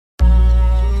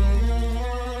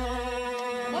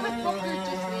Booker,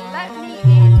 just let me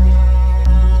in.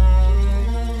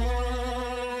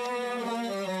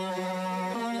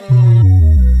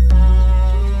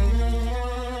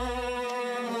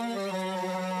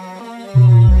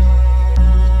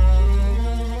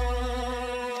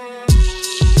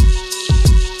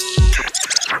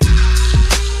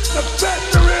 The best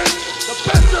there is, the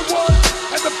best there was,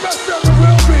 and the best there ever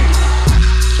will be.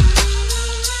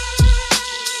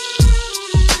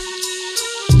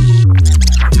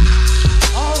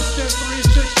 Austin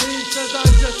 316 says I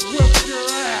just whipped your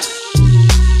ass.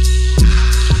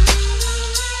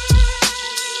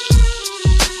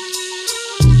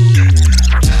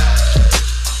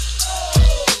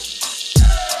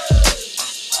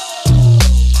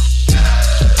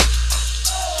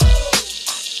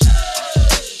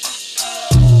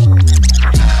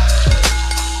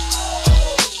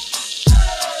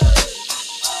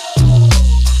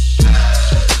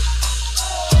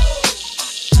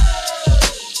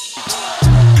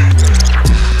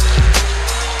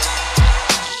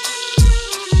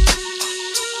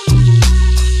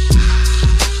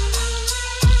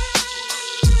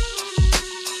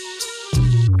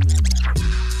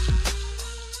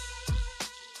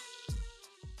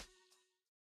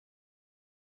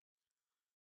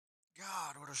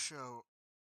 God, what a show.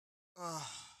 Ugh.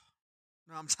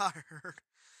 No, I'm tired.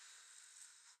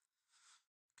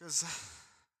 Because.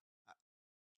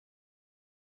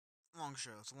 Long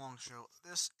show. It's a long show.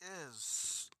 This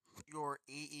is your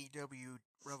AEW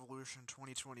Revolution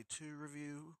 2022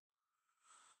 review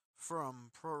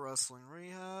from Pro Wrestling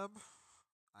Rehab.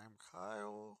 I'm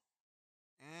Kyle.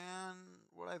 And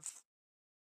what I've.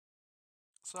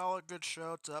 Solid, good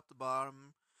show, top to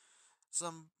bottom.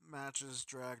 Some matches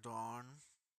dragged on.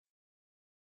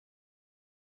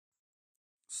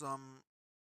 Some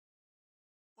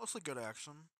mostly good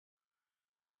action.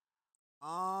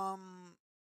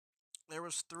 There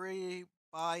was 3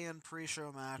 buy-in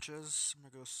pre-show matches. I'm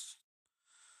gonna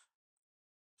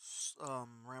go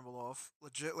ramble off.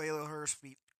 Legit Layla Hirsch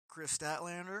beat Chris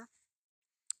Statlander.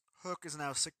 Hook is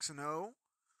now 6-0.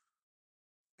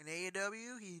 In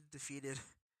AEW, he defeated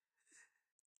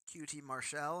QT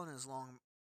Marshall in his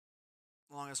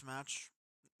longest match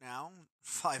now,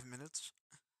 5 minutes.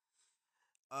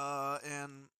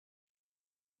 And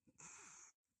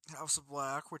House of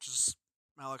Black, which is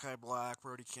Malachi Black,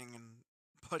 Brody King, and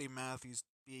Buddy Matthews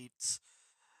beats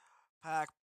Pac,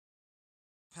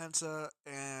 Penta,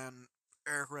 and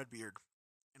Eric Redbeard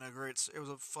in it was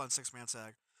a fun 6-man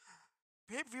tag.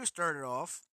 Pay-per-view started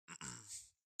off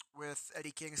with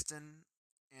Eddie Kingston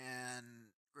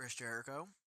and Chris Jericho.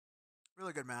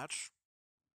 Really good match.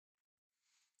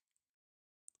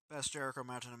 Best Jericho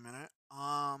match in a minute.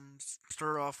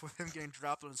 Started off with him getting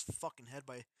dropped on his fucking head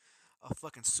by a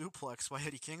fucking suplex by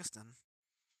Eddie Kingston.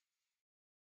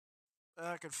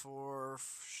 Back and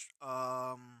forth.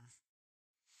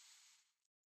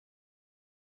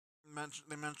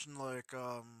 They mentioned like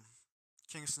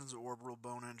Kingston's orbital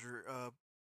bone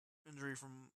injury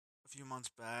from a few months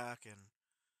back, and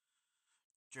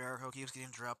Jericho keeps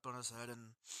getting dropped on his head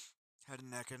and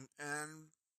neck, and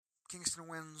Kingston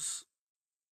wins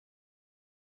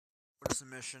with a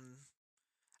submission.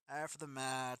 After the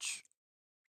match,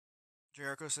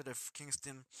 Jericho said if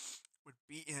Kingston would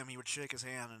beat him, he would shake his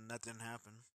hand, and that didn't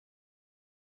happen.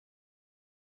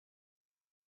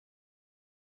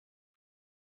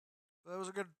 But it was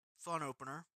a good, fun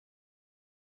opener.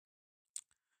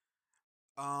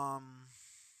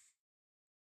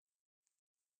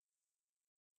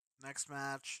 Next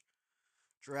match,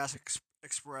 Jurassic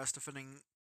Express defending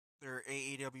their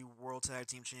AEW World Tag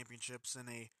Team Championships in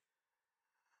a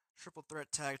triple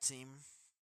threat tag team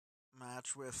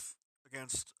match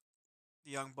against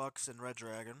the Young Bucks and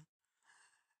reDRagon.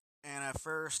 And at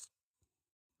first,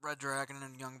 reDRagon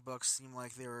and Young Bucks seemed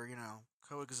like they were,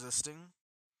 coexisting.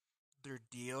 Their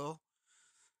deal.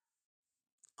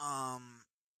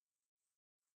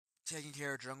 Taking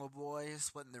care of Jungle Boy,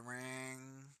 splitting the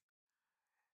ring.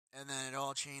 And then it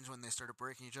all changed when they started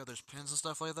breaking each other's pins and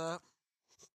stuff like that.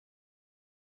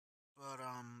 But,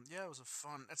 yeah, it was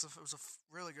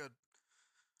really good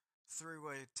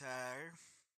 3-way tag.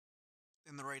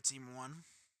 And the right team won.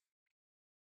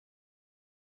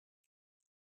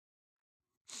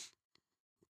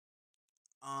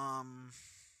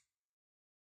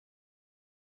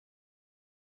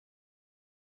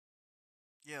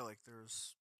 Yeah, like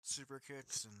there's super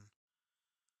kicks and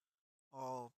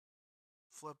all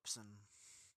flips and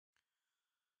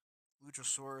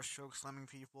Luchasaurus choke slamming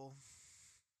people.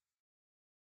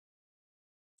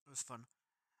 It was fun.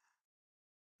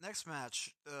 Next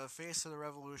match, Face of the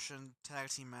Revolution tag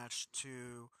team match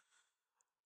to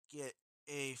get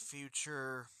a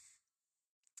future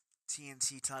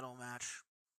TNT title match.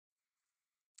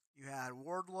 You had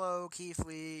Wardlow, Keith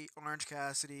Lee, Orange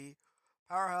Cassidy,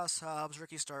 Powerhouse Hobbs,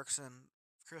 Ricky Starks, and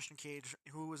Christian Cage,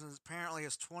 who was apparently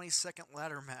his 22nd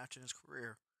ladder match in his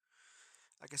career.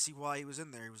 I can see why he was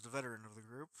in there. He was the veteran of the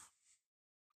group.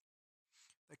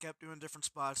 They kept doing different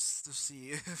spots to see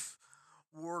if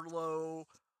Wardlow,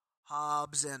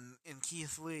 Hobbs, and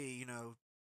Keith Lee,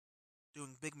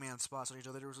 doing big man spots on each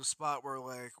other. There was a spot where,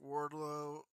 like,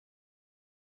 Wardlow,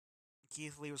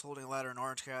 Keith Lee was holding a ladder, and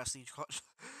Orange Cassidy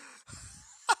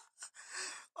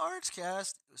Orange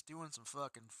Cast was doing some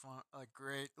fucking fun, like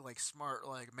great, like smart,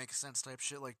 like makes sense type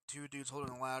shit. Like two dudes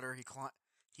holding a ladder. He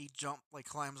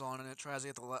climbs on it, tries to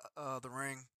get the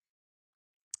ring.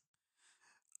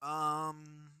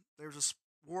 There's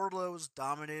Wardlow was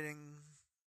dominating.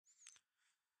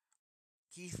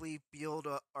 Keith Lee peeled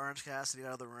Orange Cassidy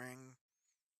out of the ring.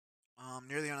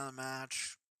 Near the end of the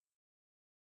match,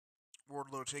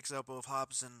 Wardlow takes out both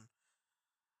Hobbs and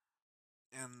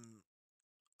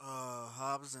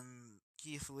Hobbs and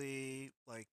Keith Lee,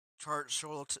 like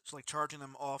charging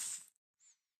them off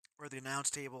where the announce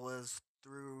table is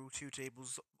through two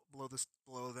tables below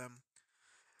them.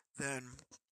 Then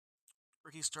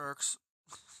Ricky Starks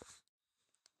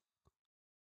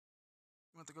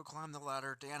went to go climb the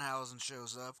ladder. Danhausen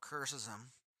shows up, curses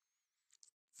him.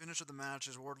 Finish of the match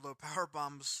is Wardlow power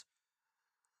bombs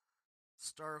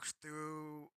Starks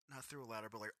not through a ladder,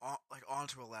 but like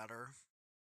onto a ladder,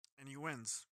 and he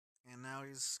wins. And now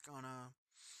he's gonna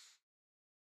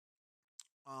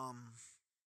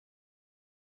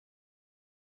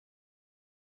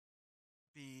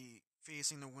be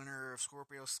facing the winner of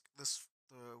the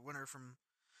winner from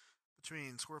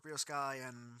between Scorpio Sky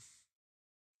and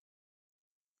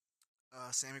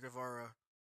Sammy Guevara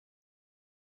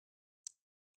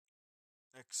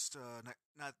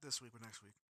not this week, but next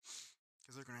week,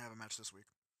 because they're gonna have a match this week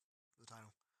for the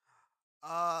title.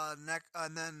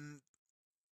 And then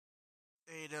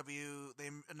AEW,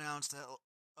 they announced that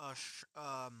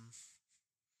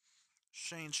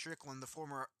Shane Strickland, the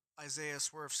former Isaiah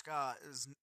Swerve Scott, is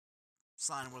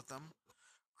signing with them.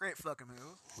 Great fucking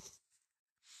move.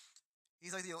 He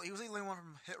was the only one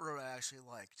from Hit Row I actually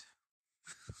liked.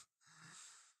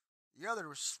 The other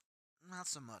was not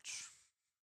so much.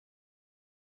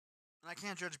 And I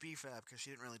can't judge BFAB because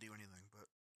she didn't really do anything, but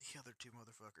the other two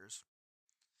motherfuckers,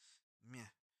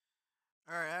 meh.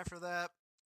 Alright, after that,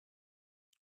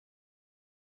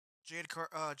 Jade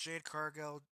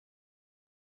Cargill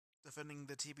defending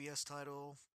the TBS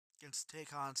title against Tay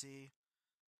Conti.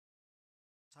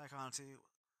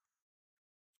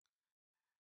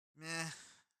 Meh.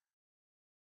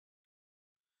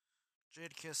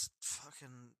 Jade kissed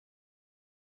fucking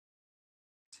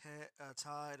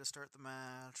Ty to start the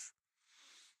match.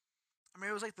 I mean,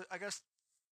 it was like I guess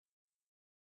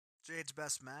Jade's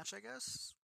best match, I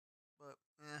guess, but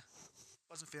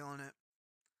wasn't feeling it.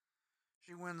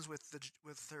 She wins with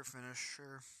her finish,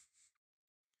 sure.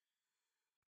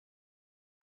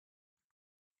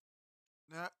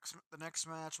 The next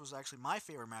match was actually my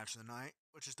favorite match of the night,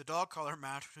 which is the dog collar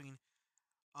match between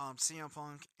CM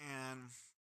Punk and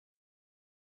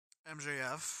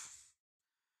MJF.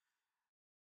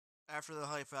 After the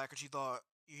hype package, you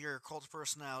hear Cult of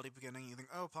Personality beginning. You think,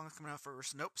 oh, Punk's coming out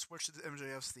first. Nope, switch to the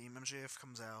MJF's theme. MJF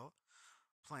comes out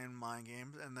playing mind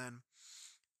games, and then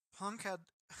Punk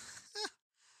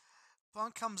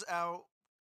comes out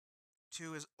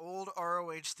to his old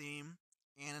ROH theme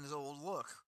and his old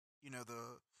look. You know,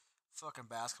 the fucking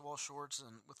basketball shorts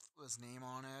and with his name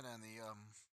on it, and the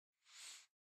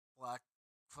black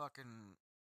fucking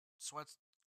sweatsuit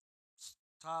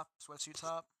top.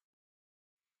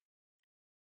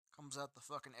 Comes out the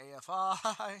fucking AFI.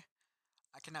 I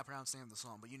cannot pronounce the name of the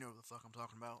song, but you know what the fuck I'm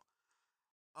talking about.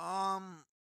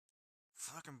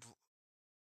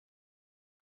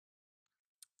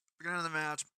 Beginning of the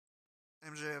match,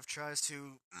 MJF tries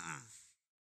to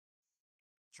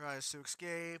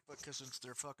escape, but since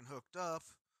they're fucking hooked up,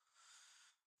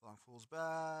 Punk pulls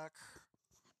back.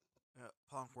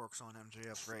 Punk works on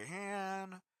MJF's right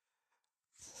hand.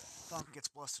 Punk gets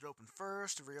busted open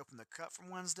first to reopen the cut from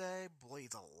Wednesday.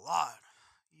 Bleeds a lot.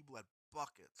 He bled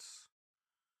buckets.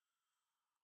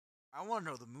 I want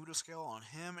to know the Muda scale on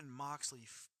him and Moxley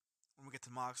when we get to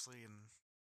Moxley and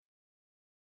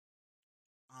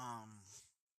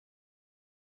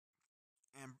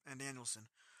Danielson.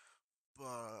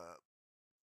 But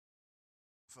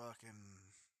fucking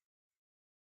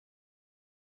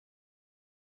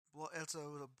it's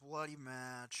a bloody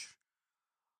match.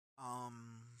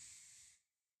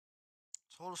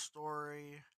 Told a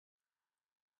story.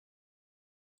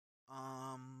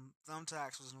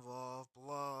 thumbtacks was involved,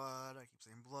 blood. I keep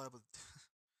saying blood, but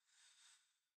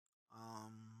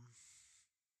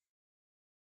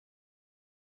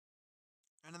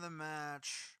end of the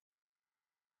match.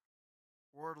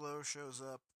 Wardlow shows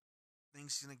up.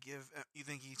 Thinks he's gonna give. You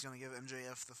think he's gonna give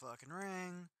MJF the fucking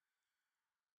ring?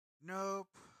 Nope.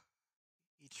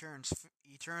 He turns.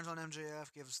 He turns on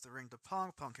MJF. Gives the ring to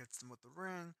Punk. Punk hits him with the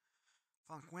ring.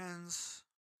 Punk wins.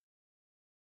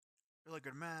 Really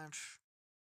good match.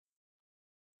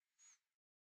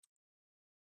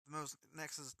 The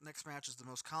next match is the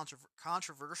most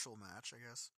controversial match, I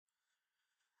guess.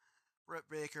 Britt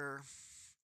Baker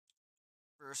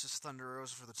versus Thunder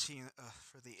Rosa for the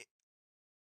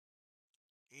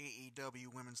AEW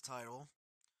Women's Title.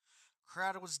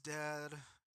 Crowd was dead.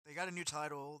 They got a new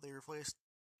title. They replaced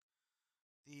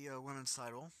the Women's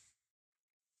Title.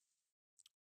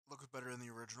 Looks better than the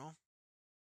original.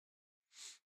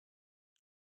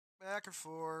 Back and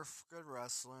forth, good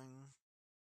wrestling.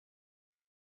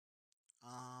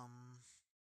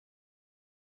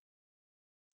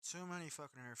 Too many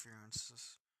fucking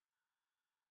interferences.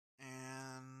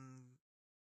 And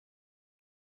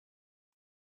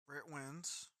Britt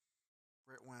wins.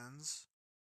 Britt wins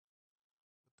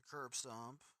with the curb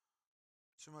stomp.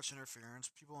 Too much interference.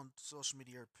 People on social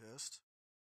media are pissed.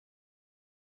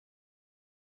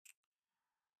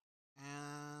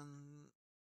 And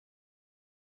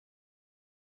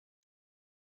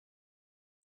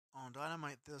on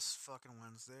Dynamite this fucking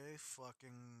Wednesday,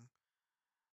 fucking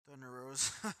Thunder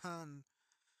Rosa and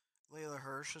Layla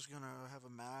Hirsch is gonna have a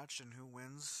match, and who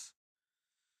wins?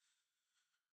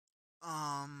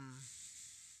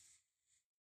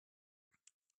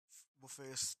 Will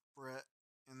face Brett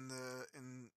in the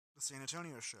San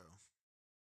Antonio show.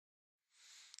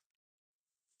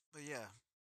 But yeah,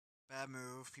 bad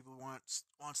move. People wants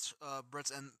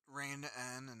Brett's reign to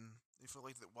end, and they feel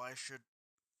like that. Why should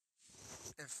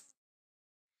if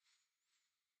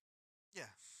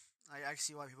yeah, I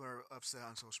see why people are upset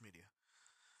on social media.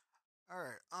 All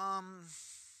right,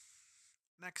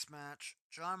 next match: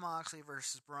 Jon Moxley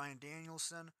versus Bryan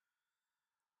Danielson.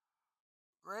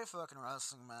 Great fucking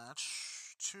wrestling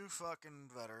match. Two fucking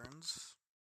veterans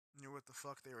knew what the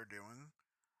fuck they were doing.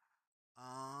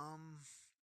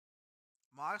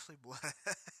 Moxley bled.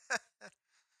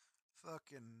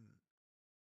 Fucking.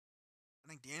 I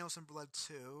think Danielson bled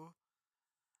too.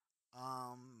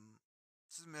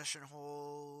 Submission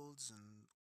holds and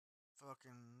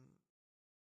fucking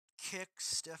kicks,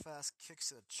 stiff ass kicks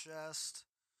to the chest.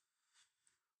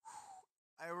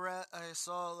 I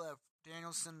saw that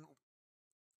Danielson.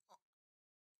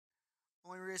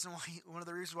 One of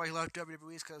the reasons why he left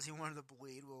WWE is because he wanted to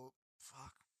bleed. Well,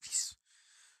 fuck,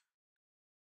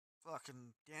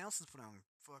 fucking Danielson's put on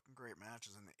fucking great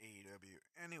matches in the AEW.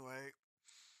 Anyway,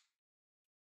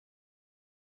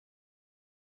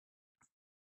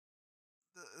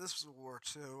 this was a war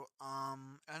too.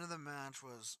 End of the match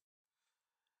was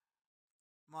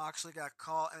Moxley got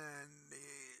caught in the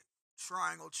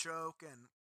triangle choke and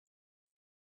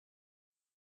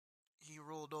he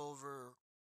rolled over,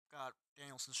 got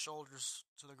Danielson's shoulders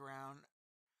to the ground,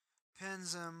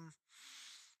 pins him.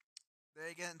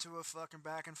 They get into a fucking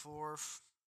back and forth.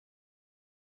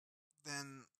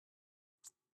 Then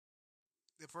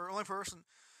the only person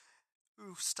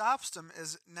who stops him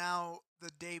is now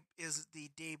the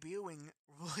debuting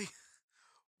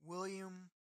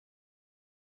William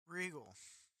Regal.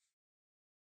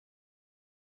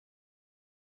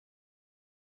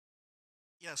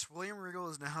 Yes, William Regal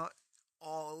is now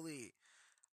all elite.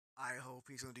 I hope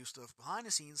he's going to do stuff behind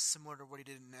the scenes similar to what he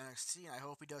did in NXT. I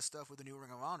hope he does stuff with the new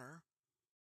Ring of Honor.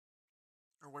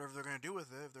 Or whatever they're going to do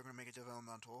with it, if they're going to make it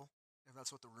developmental. If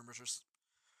that's what the rumors are,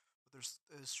 whether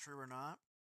is true or not.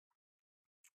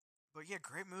 But yeah,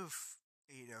 great move,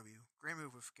 AEW. Great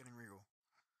move with getting Regal.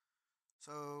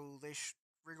 So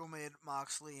Regal made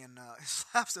Moxley and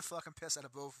slaps the fucking piss out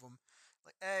of both of them.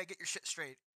 Like, hey, get your shit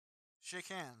straight. Shake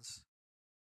hands.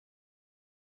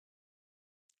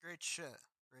 Great shit.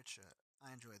 Great shit.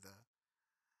 I enjoyed that.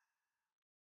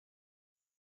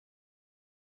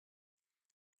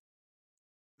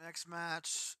 Next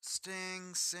match,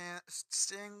 Sting,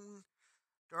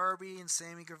 Darby, and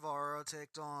Sammy Guevara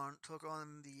took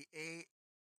on the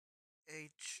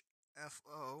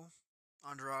AHFO,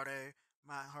 Andrade,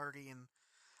 Matt Hardy, and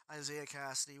Isaiah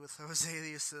Cassidy with Jose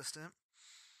the assistant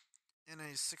in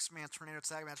a 6-man tornado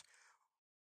tag match.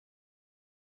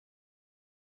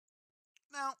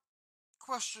 Now,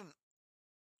 question.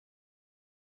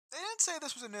 They didn't say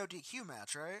this was a no DQ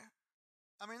match, right?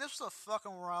 I mean, this was a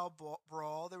fucking wild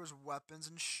brawl. There was weapons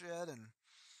and shit and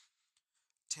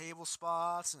table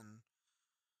spots and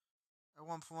at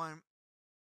one point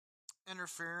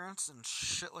interference and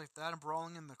shit like that, and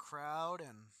brawling in the crowd,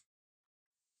 and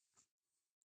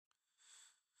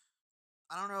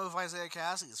I don't know if Isaiah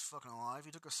Cassidy is fucking alive.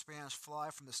 He took a Spanish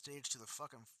fly from the stage to the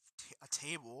fucking a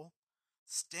table.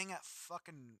 Sting at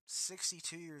fucking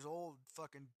 62 years old,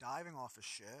 fucking diving off his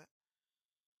shit.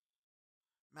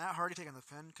 Matt Hardy taking the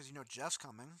pin because you know Jeff's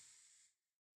coming,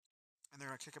 and they're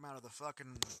gonna kick him out of the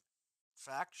fucking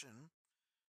faction.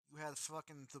 You had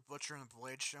fucking the Butcher and the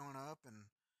Blade showing up and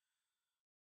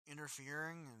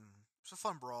interfering, and it's a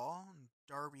fun brawl. And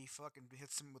Darby fucking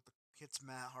hits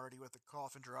Matt Hardy with the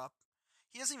coffin drop.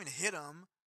 He doesn't even hit him.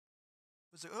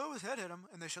 It was like, oh, his head hit him,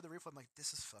 and they showed the replay. I'm like,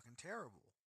 this is fucking terrible.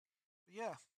 But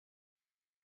yeah,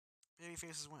 baby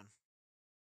faces win.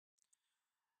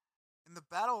 In the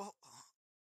battle,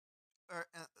 or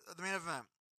the main event,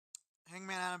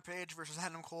 Hangman Adam Page versus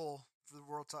Adam Cole for the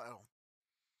world title.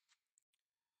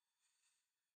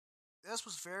 This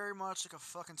was very much like a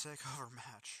fucking takeover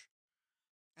match.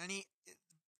 Any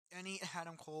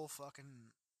Adam Cole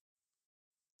fucking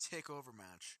takeover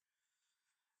match.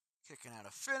 Kicking out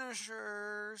of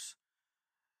finishers.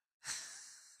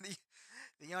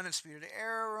 the Undisputed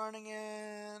Era running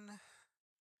in.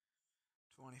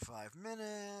 25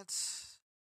 minutes.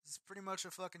 This is pretty much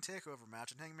a fucking takeover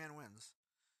match, and Hangman wins.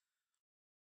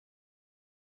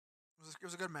 It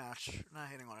was a good match. Not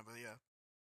hating on it, but yeah.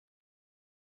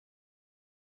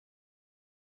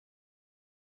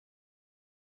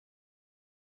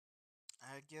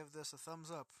 I'd give this a thumbs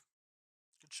up.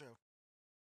 Good show.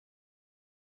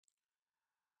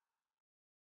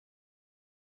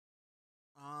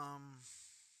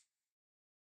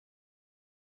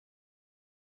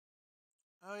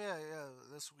 Oh yeah.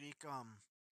 This week,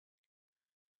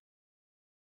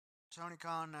 Tony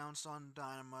Khan announced on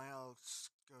Dynamite. I'll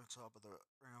go top of the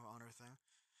Ring of Honor thing.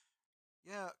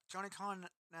 Yeah, Tony Khan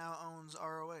now owns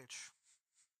ROH.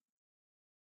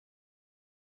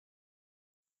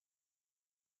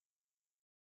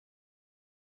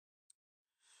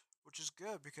 Which is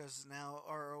good because now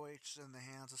ROH is in the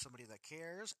hands of somebody that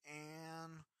cares,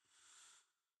 and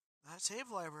that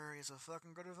tape library is a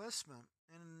fucking good investment.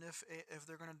 And if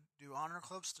they're gonna do Honor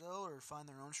Club still or find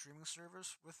their own streaming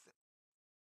service with it,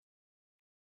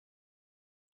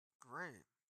 great.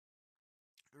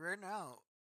 Right now,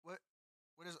 what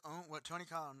Tony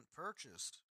Khan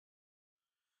purchased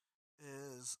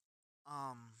is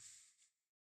um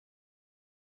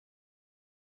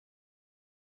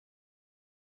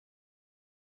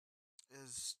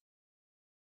is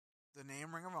the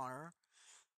name Ring of Honor,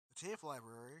 the tape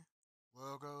library,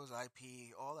 logos,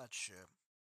 IP, all that shit.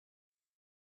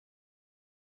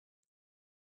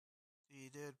 He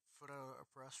did put out a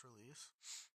press release.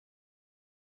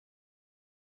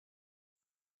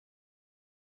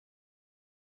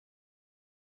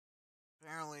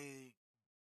 Apparently,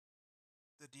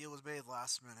 the deal was made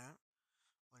last minute,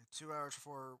 like 2 hours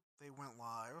before they went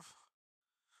live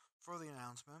for the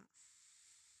announcement.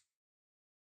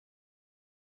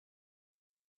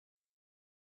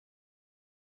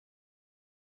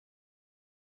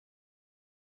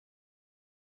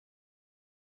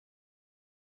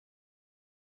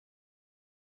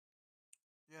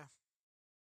 Yeah.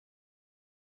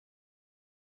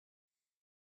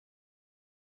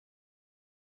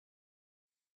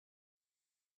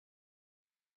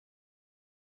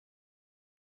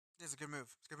 It's a good move.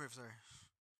 It's a good move, sorry.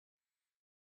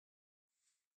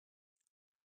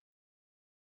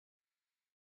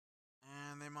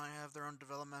 And they might have their own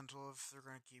developmental if they're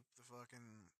gonna keep the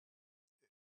fucking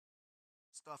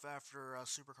stuff after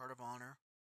Supercard of Honor.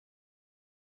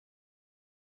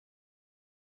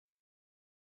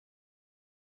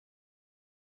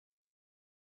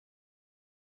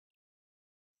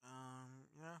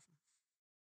 Yeah.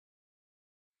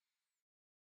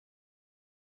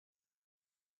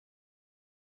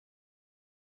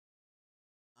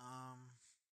 Um,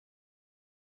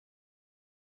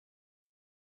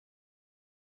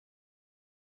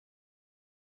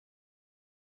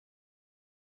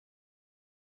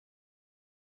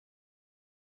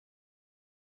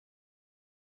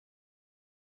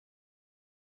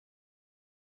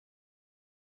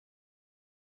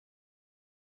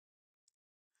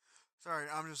 sorry,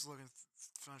 I'm just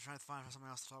trying to find something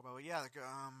else to talk about. But yeah,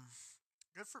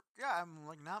 good for I'm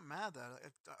like not mad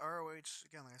that ROH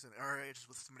again, like I said, ROH is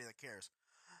with somebody that cares.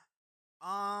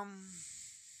 Um,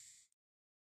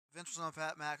 Vince was on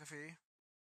Pat McAfee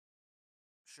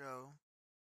show.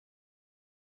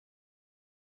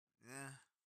 Yeah,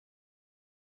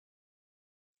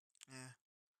 yeah.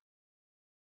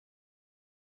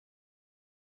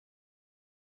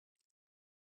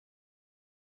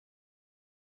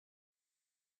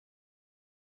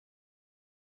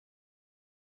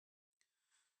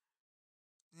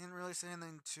 didn't really say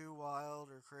anything too wild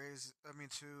or crazy. I mean,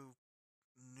 too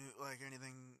new, like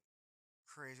anything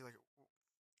crazy, like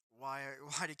why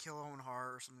why'd he kill Owen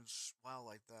Hart or something wild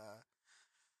like that.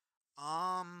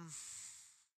 I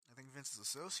think Vince is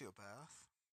a sociopath,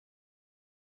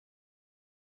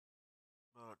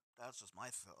 but that's just my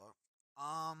thought.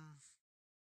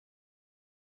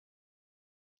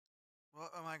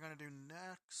 What am I gonna do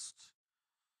next?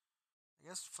 I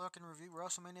guess fucking review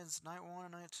WrestleMania's Night 1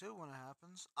 and Night 2 when it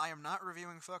happens. I am not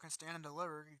reviewing fucking Stand and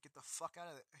Deliver. You get the fuck out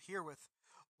of here with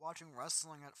watching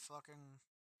wrestling at fucking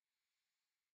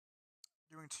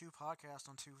doing two podcasts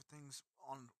on two things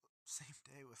on same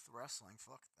day with wrestling.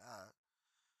 Fuck that.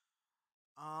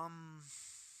 Um,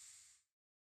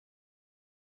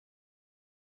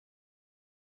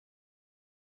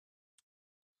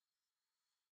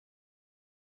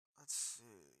 let's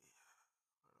see.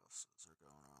 What else is there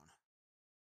going on?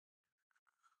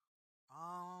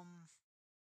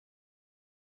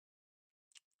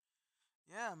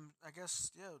 Yeah, I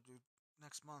guess, yeah, dude,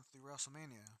 next month through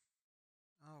WrestleMania.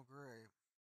 Oh, great.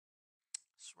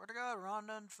 Swear to God,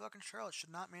 Ronda and fucking Charlotte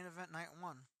should not main event night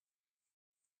 1.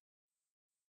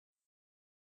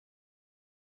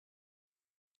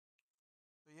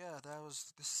 But yeah,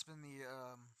 this has been the,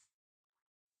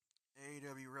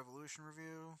 AEW Revolution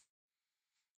review.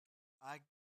 I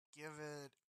give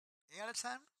it 8 out of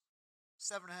 10.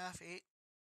 7.5, 8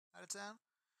 out of 10.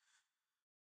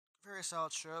 Very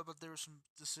solid show, but there were some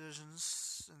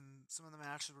decisions, and some of the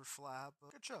matches were flat,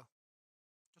 but good show.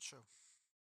 Good show.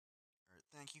 Alright,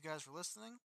 thank you guys for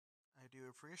listening. I do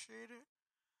appreciate it.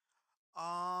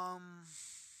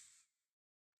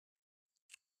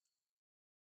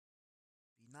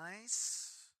 Be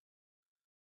nice.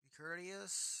 Be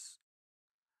courteous.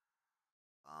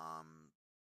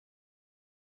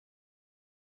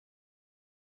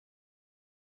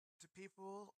 To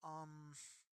people.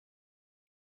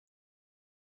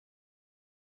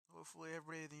 Hopefully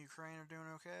everybody in the Ukraine are doing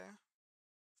okay.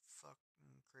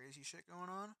 Fucking crazy shit going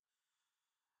on.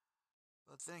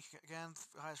 But thank you again,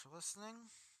 guys, for listening.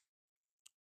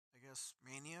 I guess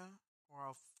Mania,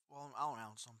 or I'll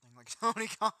announce something like Tony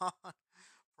Khan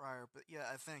prior. But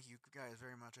yeah, I thank you guys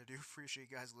very much. I do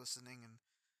appreciate you guys listening and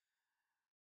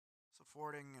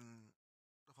supporting and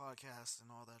the podcast and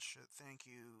all that shit. Thank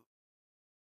you.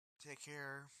 Take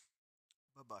care.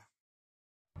 Bye bye.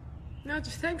 No,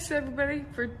 just thanks everybody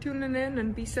for tuning in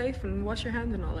and be safe and wash your hands and all that.